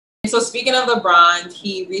so speaking of LeBron,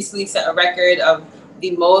 he recently set a record of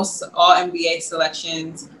the most All NBA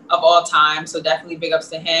selections of all time. So definitely big ups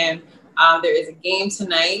to him. There is a game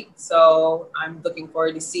tonight, so I'm looking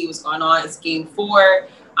forward to see what's going on. It's game 4.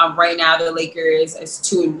 Right now the Lakers is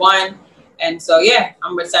 2-1. And so, yeah,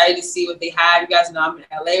 I'm excited to see what they have. You guys know I'm in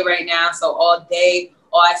LA right now. So all day,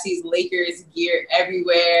 all I see is Lakers gear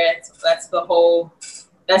everywhere. That's the whole,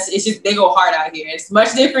 it's just, they go hard out here. It's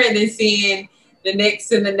much different than seeing the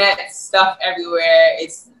Knicks and the Nets stuff everywhere.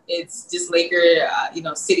 It's just Laker,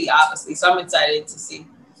 city, obviously. So I'm excited to see.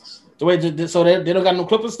 So wait, so they don't got no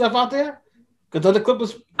Clippers stuff out there? Because other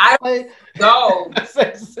Clippers play? No. I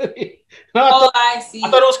thought it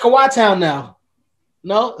was Kawhi Town now.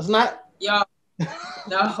 No, it's not? Yo,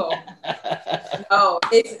 no. No,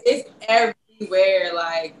 it's everywhere.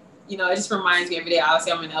 Like, it just reminds me every day.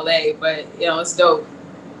 Obviously, I'm in LA, but, it's dope.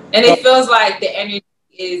 And it feels like the energy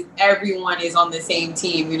is everyone is on the same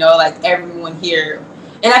team, like everyone here.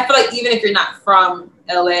 And I feel like even if you're not from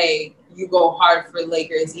LA, you go hard for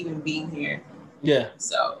Lakers even being here. Yeah.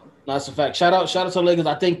 So that's a fact. Shout out to the Lakers.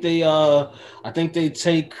 I think they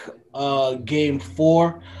take game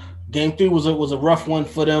 4. Game 3 was a rough one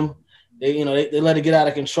for them. They let it get out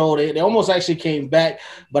of control. They almost actually came back,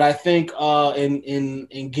 but I think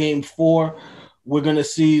in game 4 we're gonna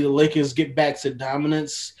see the Lakers get back to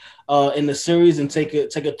dominance in the series and take a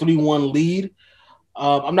 3-1 lead.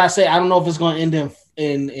 I'm not saying I don't know if it's going to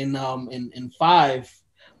end in 5,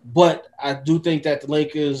 but I do think that the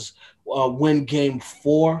Lakers win game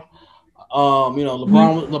 4.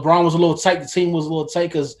 LeBron was a little tight. The team was a little tight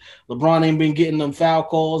because LeBron ain't been getting them foul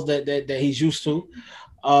calls that he's used to.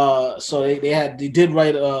 So they did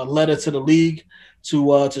write a letter to the league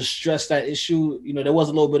to stress that issue. There was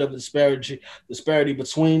a little bit of disparity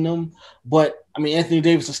between them, but I mean Anthony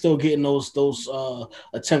Davis is still getting those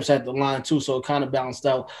attempts at the line too, so it kind of balanced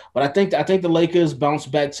out. But I think the Lakers bounce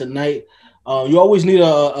back tonight. You always need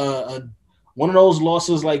a one of those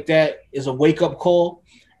losses like that is a wake up call,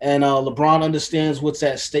 and LeBron understands what's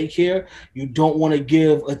at stake here. You don't want to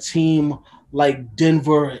give a team like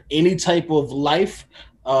Denver any type of life.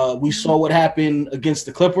 We saw what happened against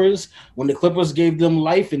the Clippers when the Clippers gave them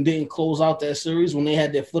life and didn't close out that series when they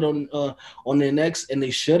had their foot on their necks, and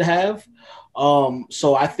they should have.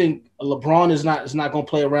 So I think LeBron is not going to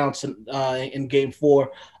play around in game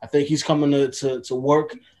 4. I think he's coming to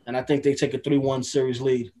work, and I think they take a 3-1 series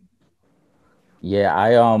lead. Yeah,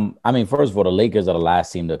 I mean, first of all, the Lakers are the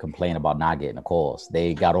last team to complain about not getting the calls.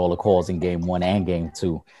 They got all the calls in game 1 and game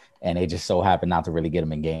 2. And they just so happened not to really get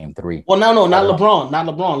him in game 3. Well, no, not LeBron. Not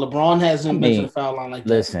LeBron. LeBron hasn't been to the foul line like that.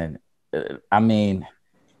 Listen, I mean,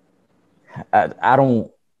 I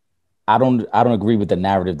don't agree with the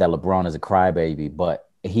narrative that LeBron is a crybaby, but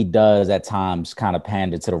he does at times kind of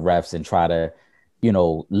pander to the refs and try to,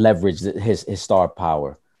 leverage his star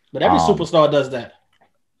power. But every superstar does that.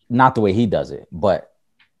 Not the way he does it. But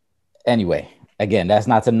anyway, again, that's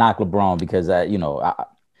not to knock LeBron because,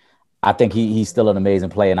 I think he's still an amazing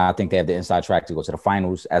player, and I think they have the inside track to go to the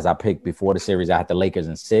finals. As I picked before the series, I had the Lakers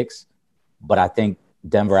in 6, but I think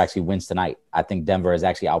Denver actually wins tonight. I think Denver has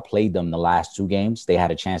actually outplayed them the last 2 games. They had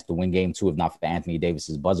a chance to win game 2 if not for Anthony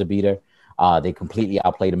Davis's buzzer beater. They completely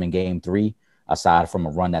outplayed them in game 3, aside from a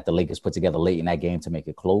run that the Lakers put together late in that game to make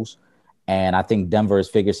it close. And I think Denver has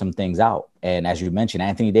figured some things out. And as you mentioned,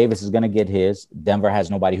 Anthony Davis is going to get his. Denver has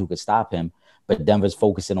nobody who could stop him. But Denver's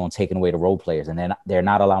focusing on taking away the role players, and they're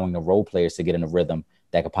not allowing the role players to get in a rhythm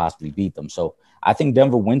that could possibly beat them. So I think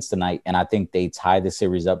Denver wins tonight, and I think they tie the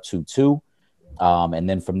series up 2-2. And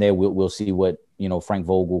then from there, we'll see what Frank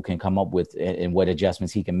Vogel can come up with and what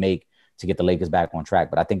adjustments he can make to get the Lakers back on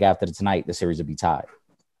track. But I think after tonight, the series will be tied.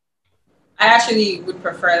 I actually would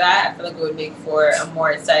prefer that. I feel like it would make for a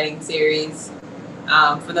more exciting series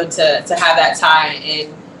for them to have that tie.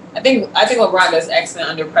 And I think LeBron does excellent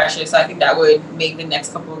under pressure, so I think that would make the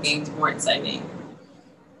next couple of games more exciting.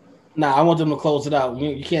 Nah, I want them to close it out.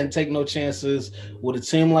 You can't take no chances with a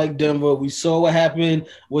team like Denver. We saw what happened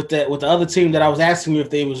with the other team that I was asking you if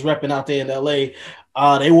they was repping out there in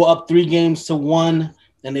LA. They were up 3-1,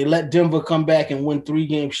 and they let Denver come back and win 3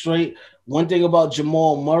 games straight. One thing about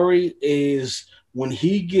Jamal Murray is when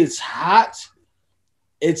he gets hot,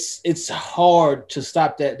 it's hard to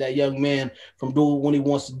stop that young man from doing what he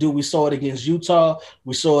wants to do. We saw it against Utah.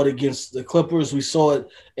 We saw it against the Clippers. We saw it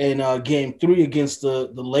in game 3 against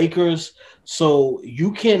the Lakers. So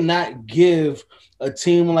you cannot give a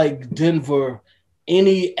team like Denver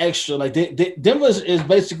any extra. Like Denver is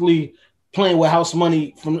basically playing with house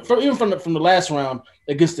money from the last round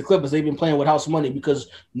against the Clippers. They've been playing with house money because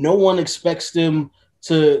no one expects them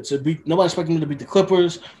to beat. Nobody expects them to beat the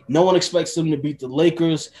Clippers. No one expects them to beat the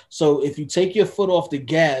Lakers. So if you take your foot off the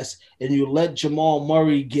gas and you let Jamal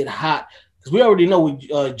Murray get hot, because we already know what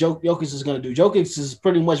Jokic is going to do. Jokic has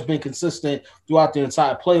pretty much been consistent throughout the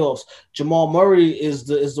entire playoffs. Jamal Murray is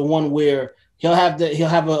the one where he'll have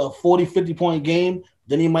a 40, 50-point game,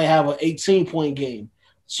 then he might have an 18-point game.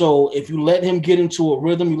 So if you let him get into a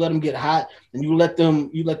rhythm, you let him get hot, and you let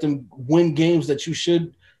them win games that you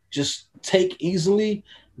should just take easily,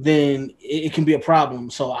 then it can be a problem.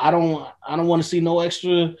 So I don't want to see no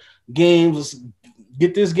extra games.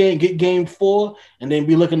 Get this game, get game 4, and then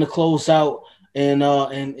be looking to close out in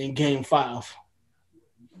game 5.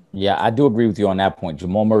 Yeah, I do agree with you on that point.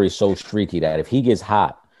 Jamal Murray is so streaky that if he gets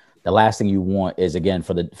hot, the last thing you want is, again,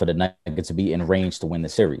 for the Nuggets to be in range to win the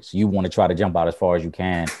series. You want to try to jump out as far as you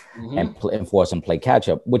can and force them to play catch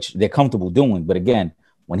up, which they're comfortable doing. But again,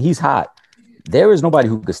 when he's hot, there is nobody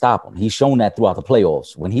who could stop him. He's shown that throughout the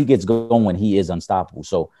playoffs. When he gets going, he is unstoppable.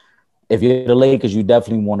 So if you're the Lakers, you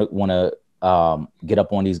definitely want to get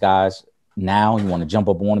up on these guys now. You want to jump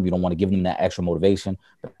up on them. You don't want to give them that extra motivation.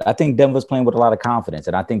 But I think Denver's playing with a lot of confidence.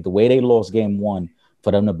 And I think the way they lost game 1, for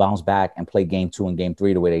them to bounce back and play game 2 and game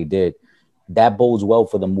 3 the way they did, that bodes well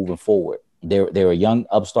for them moving forward. They're a young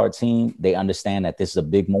upstart team. They understand that this is a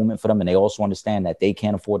big moment for them, and they also understand that they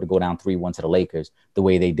can't afford to go down 3-1 to the Lakers the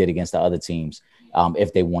way they did against the other teams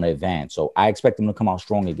if they want to advance. So I expect them to come out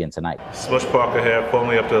strong again tonight. Smush Parker here,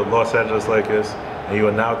 formerly of the Los Angeles Lakers, and you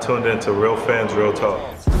are now tuned in to Real Fans, Real Talk.